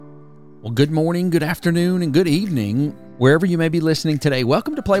Well, good morning, good afternoon, and good evening, wherever you may be listening today.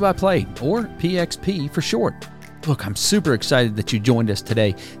 Welcome to Play by Play, or PXP for short. Look, I'm super excited that you joined us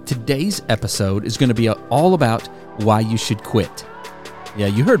today. Today's episode is going to be all about why you should quit. Yeah,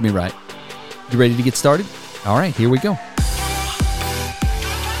 you heard me right. You ready to get started? All right, here we go.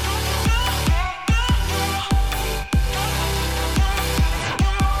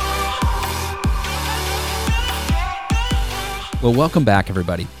 Well, welcome back,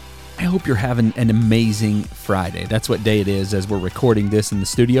 everybody. I hope you're having an amazing Friday. That's what day it is as we're recording this in the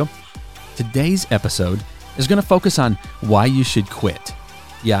studio. Today's episode is going to focus on why you should quit.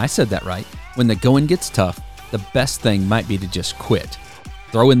 Yeah, I said that right. When the going gets tough, the best thing might be to just quit.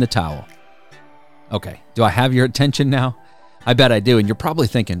 Throw in the towel. Okay, do I have your attention now? I bet I do, and you're probably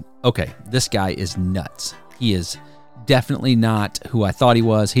thinking, okay, this guy is nuts. He is definitely not who I thought he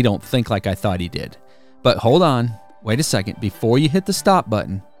was. He don't think like I thought he did. But hold on, wait a second. Before you hit the stop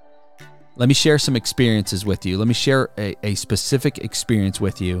button, let me share some experiences with you. Let me share a specific experience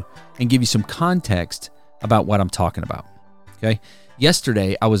with you and give you some context about what I'm talking about, okay?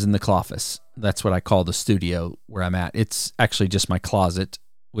 Yesterday, I was in the cloffice. That's what I call the studio where I'm at. It's actually just my closet,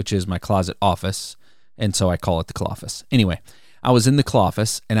 which is my closet office, and so I call it the cloffice. Anyway, I was in the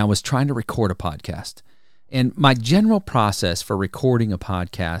cloffice, and I was trying to record a podcast. And my general process for recording a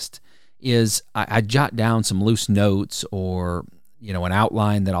podcast is I jot down some loose notes or an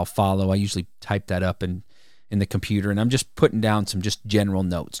outline that I'll follow. I usually type that up in the computer, and I'm just putting down some just general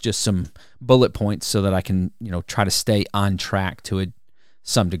notes, just some bullet points so that I can, try to stay on track to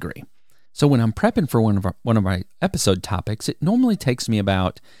some degree. So when I'm prepping for one of my episode topics, it normally takes me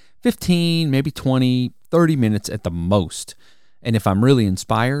about 15, maybe 20, 30 minutes at the most. And if I'm really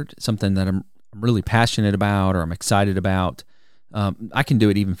inspired, something that I'm really passionate about or I'm excited about, I can do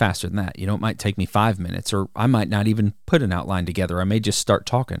it even faster than that. It might take me 5 minutes, or I might not even put an outline together. I may just start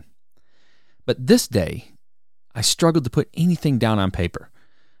talking. But this day, I struggled to put anything down on paper.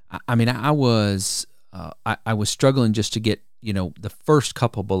 I was struggling just to get, the first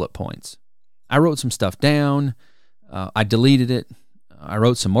couple bullet points. I wrote some stuff down. I deleted it. I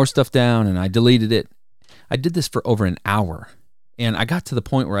wrote some more stuff down, and I deleted it. I did this for over an hour, and I got to the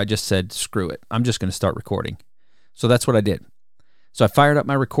point where I just said, screw it. I'm just going to start recording. So that's what I did. So I fired up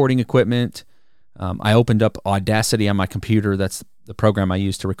my recording equipment. I opened up Audacity on my computer. That's the program I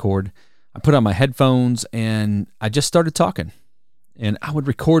use to record. I put on my headphones, and I just started talking. And I would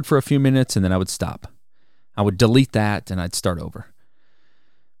record for a few minutes, and then I would stop. I would delete that, and I'd start over.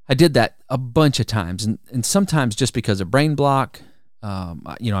 I did that a bunch of times, and sometimes just because of brain block. I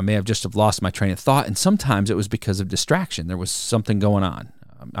may have just lost my train of thought, and sometimes it was because of distraction. There was something going on.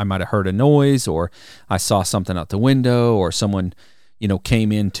 I might have heard a noise, or I saw something out the window, or someone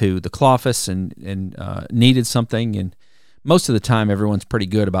came into the cloffice and needed something. And most of the time, everyone's pretty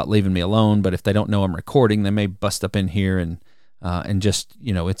good about leaving me alone. But if they don't know I'm recording, they may bust up in here and just,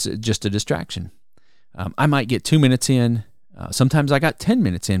 it's just a distraction. I might get 2 minutes in. Sometimes I got 10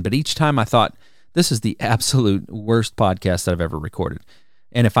 minutes in. But each time I thought, this is the absolute worst podcast that I've ever recorded.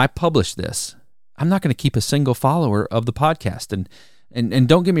 And if I publish this, I'm not going to keep a single follower of the podcast. And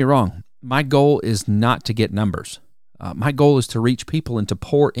don't get me wrong, my goal is not to get numbers. My goal is to reach people and to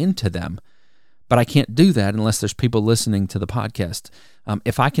pour into them, but I can't do that unless there's people listening to the podcast.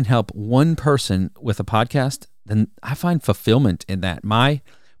 If I can help one person with a podcast, then I find fulfillment in that. My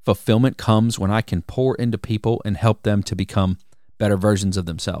fulfillment comes when I can pour into people and help them to become better versions of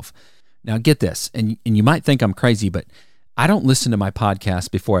themselves. Now get this, and you might think I'm crazy, but I don't listen to my podcasts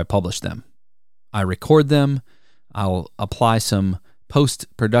before I publish them. I record them. I'll apply some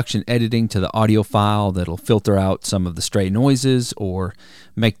post-production editing to the audio file that'll filter out some of the stray noises or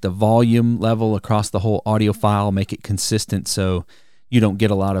make the volume level across the whole audio file, make it consistent so you don't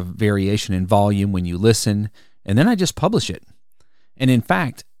get a lot of variation in volume when you listen, and then I just publish it. And in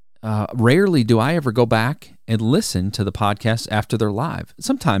fact, rarely do I ever go back and listen to the podcast after they're live.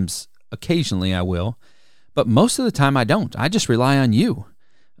 Sometimes, occasionally I will, but most of the time I don't. I just rely on you,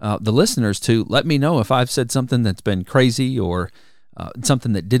 the listeners, to let me know if I've said something that's been crazy or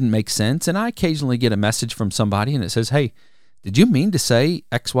something that didn't make sense. And I occasionally get a message from somebody and it says, hey, did you mean to say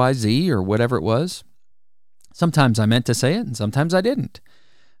XYZ or whatever it was? Sometimes I meant to say it and sometimes I didn't.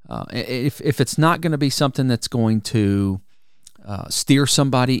 If it's not going to be something that's going to steer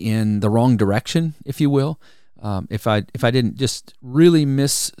somebody in the wrong direction, if you will, if I didn't just really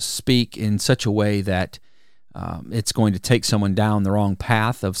misspeak in such a way that it's going to take someone down the wrong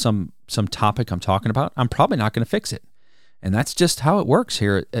path of some topic I'm talking about, I'm probably not going to fix it. And that's just how it works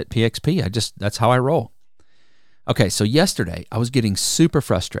here at PXP. That's how I roll. Okay, so yesterday I was getting super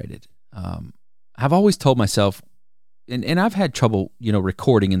frustrated. I've always told myself and I've had trouble,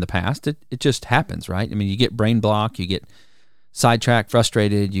 recording in the past. It just happens, right? I mean, you get brain block, you get sidetracked,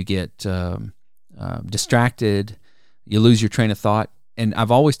 frustrated, you get distracted, you lose your train of thought. And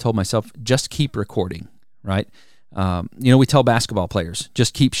I've always told myself, just keep recording, right? We tell basketball players,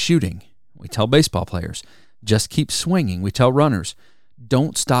 just keep shooting. We tell baseball players, just keep swinging. We tell runners,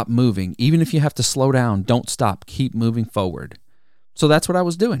 don't stop moving. Even if you have to slow down, don't stop. Keep moving forward. So that's what I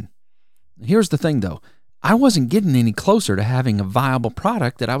was doing. Here's the thing, though. I wasn't getting any closer to having a viable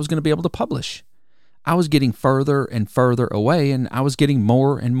product that I was going to be able to publish. I was getting further and further away, and I was getting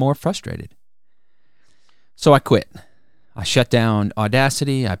more and more frustrated. So I quit. I shut down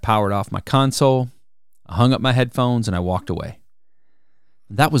Audacity. I powered off my console. I hung up my headphones, and I walked away.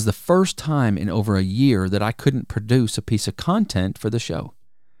 That was the first time in over a year that I couldn't produce a piece of content for the show.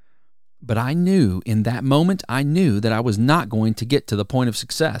 But I knew, in that moment, I knew that I was not going to get to the point of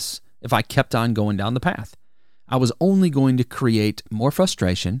success if I kept on going down the path. I was only going to create more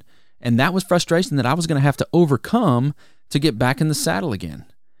frustration, and that was frustration that I was going to have to overcome to get back in the saddle again.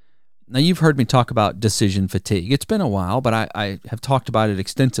 Now, you've heard me talk about decision fatigue. It's been a while, but I have talked about it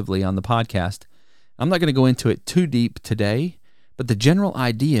extensively on the podcast. I'm not going to go into it too deep today, but the general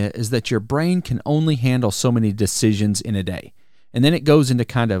idea is that your brain can only handle so many decisions in a day, and then it goes into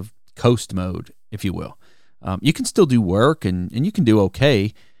kind of coast mode, if you will. You can still do work, and you can do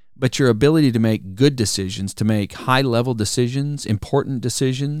okay, but your ability to make good decisions, to make high-level decisions, important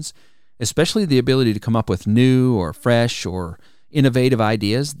decisions, especially the ability to come up with new or fresh or innovative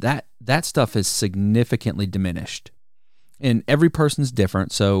ideas, that stuff is significantly diminished. And every person's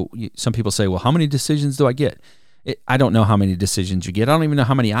different, so some people say, well, how many decisions do I get? I don't know how many decisions you get. I don't even know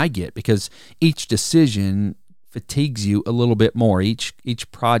how many I get, because each decision fatigues you a little bit more. Each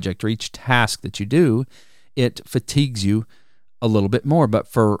project or each task that you do, it fatigues you a little bit more. But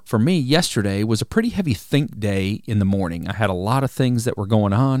for me, yesterday was a pretty heavy think day in the morning. I had a lot of things that were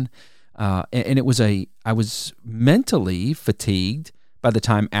going on, and I was mentally fatigued by the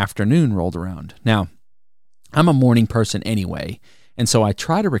time afternoon rolled around. Now, I'm a morning person anyway, and so I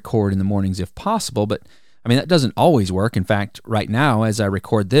try to record in the mornings if possible, but I mean, that doesn't always work. In fact, right now, as I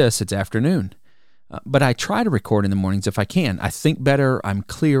record this, it's afternoon. But I try to record in the mornings if I can. I think better, I'm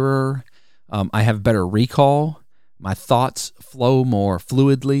clearer, I have better recall, my thoughts flow more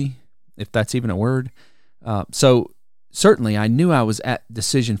fluidly, if that's even a word. So certainly I knew I was at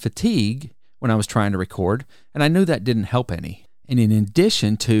decision fatigue when I was trying to record, and I knew that didn't help any. And in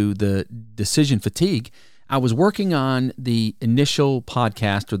addition to the decision fatigue, I was working on the initial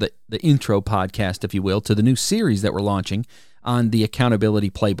podcast, or the intro podcast, if you will, to the new series that we're launching on the Accountability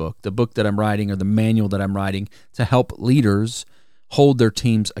Playbook, the book that I'm writing, or the manual that I'm writing to help leaders hold their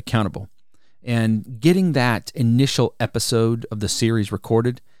teams accountable. And getting that initial episode of the series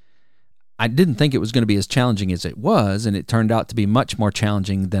recorded, I didn't think it was going to be as challenging as it was, and it turned out to be much more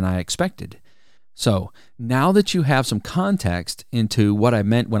challenging than I expected. So now that you have some context into what I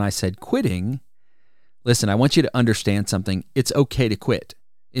meant when I said quitting, listen, I want you to understand something. It's okay to quit.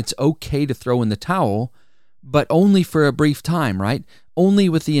 It's okay to throw in the towel, but only for a brief time, right? Only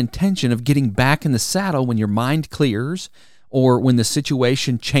with the intention of getting back in the saddle when your mind clears, or when the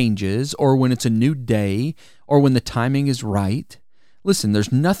situation changes, or when it's a new day, or when the timing is right. Listen,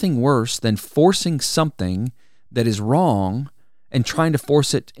 there's nothing worse than forcing something that is wrong and trying to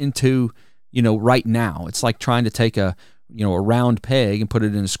force it into, right now. It's like trying to take a round peg and put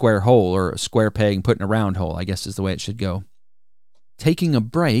it in a square hole, or a square peg and put it in a round hole, I guess is the way it should go. Taking a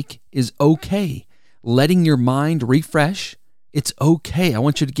break is okay. Letting your mind refresh, it's okay. I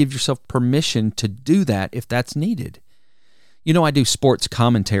want you to give yourself permission to do that if that's needed. I do sports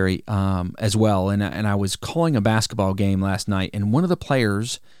commentary as well, and I was calling a basketball game last night, and one of the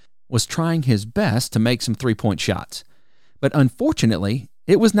players was trying his best to make some three-point shots. But unfortunately,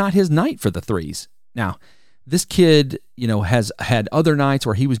 it was not his night for the threes. Now, this kid, has had other nights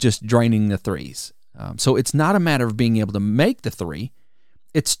where he was just draining the threes. So it's not a matter of being able to make the three.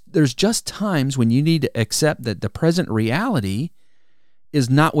 There's just times when you need to accept that the present reality is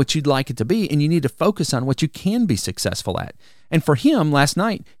not what you'd like it to be, and you need to focus on what you can be successful at. And for him, last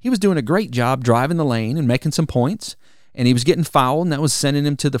night, he was doing a great job driving the lane and making some points, and he was getting fouled, and that was sending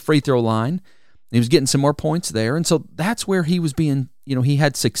him to the free throw line. He was getting some more points there, and so that's where he was being, he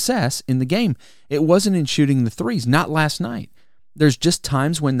had success in the game. It wasn't in shooting the threes, not last night. There's just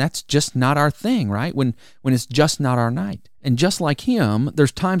times when that's just not our thing, right? When it's just not our night. And just like him,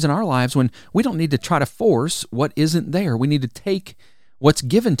 there's times in our lives when we don't need to try to force what isn't there. We need to take what's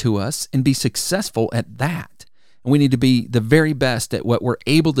given to us and be successful at that. And we need to be the very best at what we're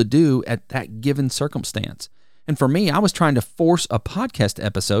able to do at that given circumstance. And for me, I was trying to force a podcast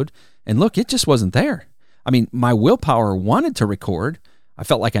episode, and look, it just wasn't there. I mean, my willpower wanted to record. I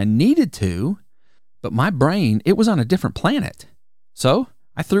felt like I needed to, but my brain, it was on a different planet. So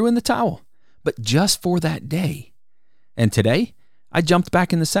I threw in the towel, but just for that day. And today, I jumped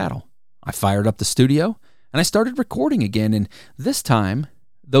back in the saddle. I fired up the studio and I started recording again. And this time,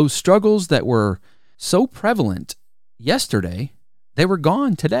 those struggles that were so prevalent yesterday, they were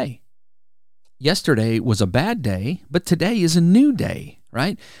gone today. Yesterday was a bad day, but today is a new day,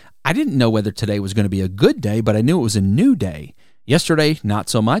 right? I didn't know whether today was going to be a good day, but I knew it was a new day. Yesterday, not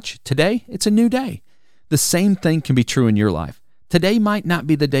so much. Today, it's a new day. The same thing can be true in your life. Today might not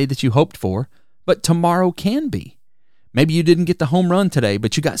be the day that you hoped for, but tomorrow can be. Maybe you didn't get the home run today,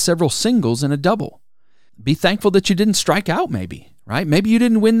 but you got several singles and a double. Be thankful that you didn't strike out maybe, right? Maybe you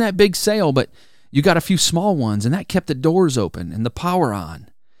didn't win that big sale, but you got a few small ones, and that kept the doors open and the power on.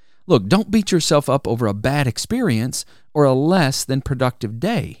 Look, don't beat yourself up over a bad experience or a less than productive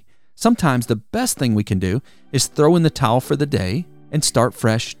day. Sometimes the best thing we can do is throw in the towel for the day and start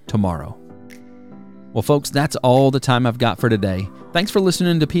fresh tomorrow. Well, folks, that's all the time I've got for today. Thanks for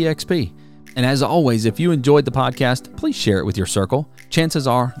listening to PXP. And as always, if you enjoyed the podcast, please share it with your circle. Chances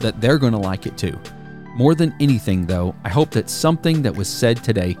are that they're going to like it too. More than anything, though, I hope that something that was said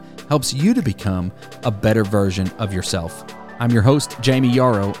today helps you to become a better version of yourself. I'm your host, Jamie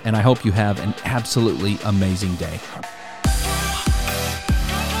Yarrow, and I hope you have an absolutely amazing day.